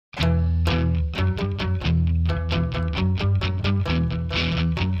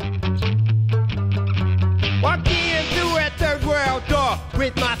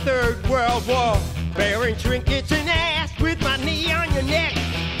with my third world war. Bearing trinkets and ass with my knee on your neck.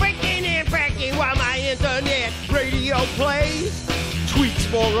 Breaking and fracking while my internet radio plays. Tweets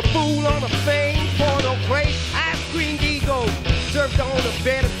for a fool on a fame porno Craze. I've screened ego, served on a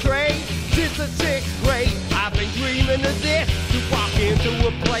bed of tray. Since the 6th grade, I've been dreaming of this. To walk into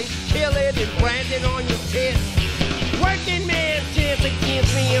a place, kill it and brand it on your tits. Working man's chance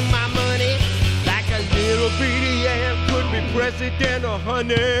against me and my money. Like a little bitty ant could be president or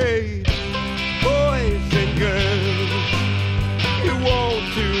honey. Boys and girls, you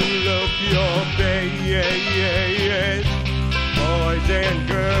want to love your babies. Boys and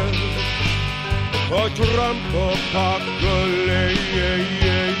girls, for Trumpapocalypse.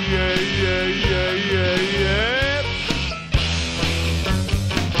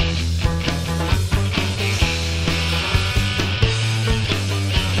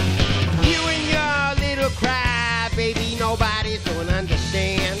 You and your little cry, baby, nobodies don't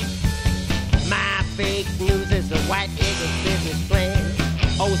understand. My fake news is a white Eggers business plan.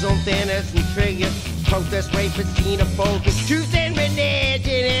 Ozon thinners and triggers, protest rapists, Xenophobes, truth and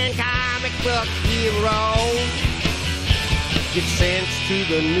religion and comic book heroes. Give sense to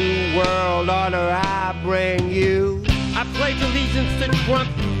the new world order I bring you. I pledge allegiance to Trump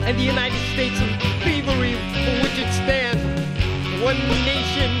and the United States of thievery for which it stands. One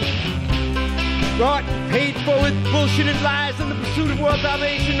nation, God paid for with bullshit and lies in the pursuit of world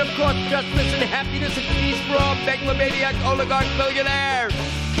domination, of course, justice and happiness and peace for all megalomaniac oligarch billionaires.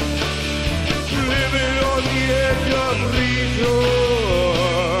 Living on the edge of religion.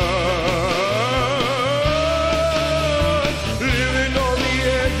 Living on the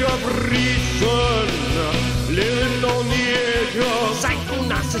edge of reason. Living on the edge of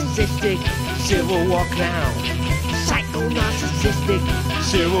psycho-narcissistic Civil War clown. Psycho-narcissistic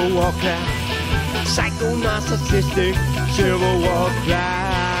Civil War clown. Psycho-narcissistic Civil War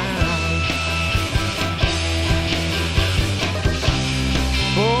clown.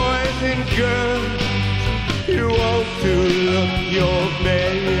 Boys and girls, you want to look your best.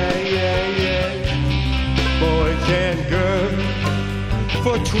 Boys and girls,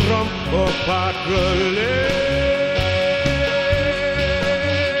 for Trumpapocalypse.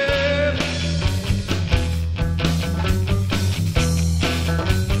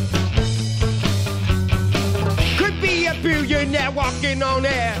 Could be a billionaire walking on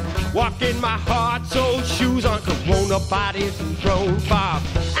air, walking my heart, soul shoes on corona bodies and drone bombs.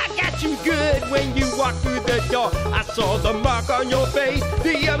 I got you good when you walk through the door. I saw the mark on your face,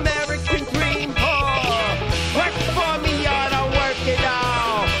 the American dream. Oh, work for me or to work it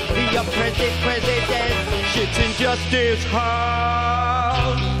all. The oppressive president shits injustice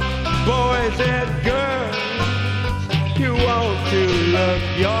hard. Boys and girls, you want to love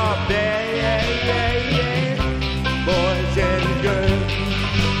your baby. Boys and girls,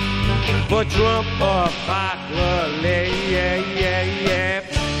 for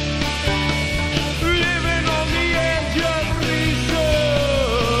Trumpapocalypse. Living on the edge of reason.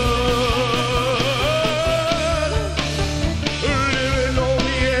 Living on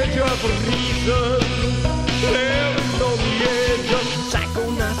the edge of reason. Living on the edge of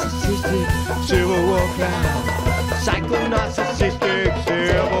psycho-narcissistic Civil War clown. Psycho-narcissistic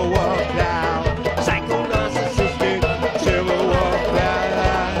Civil War clown. Psycho-narcissistic Civil War clown.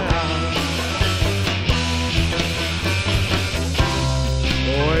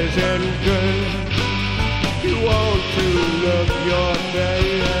 Boys and girls, you want to love your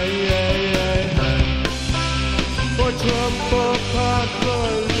baby. For Trumpapocalypse.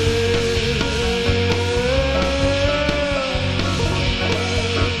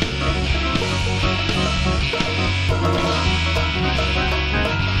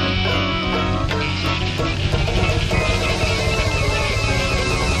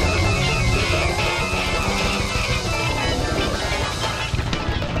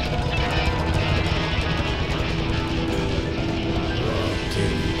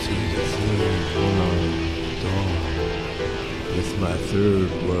 My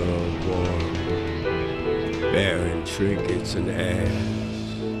third world war, bearing trinkets and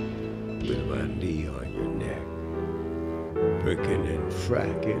ass, with my knee on your neck, frickin' and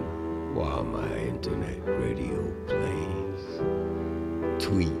fracking while my internet radio plays,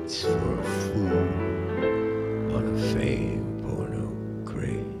 tweets for a fool on a fame porno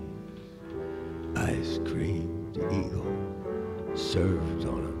Craze, ice creamed eagle served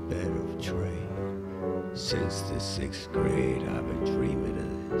on a bed of tray. Since the 6th grade, I've been dreaming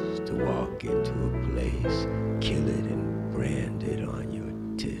of this, to walk into a place, kill it and brand it on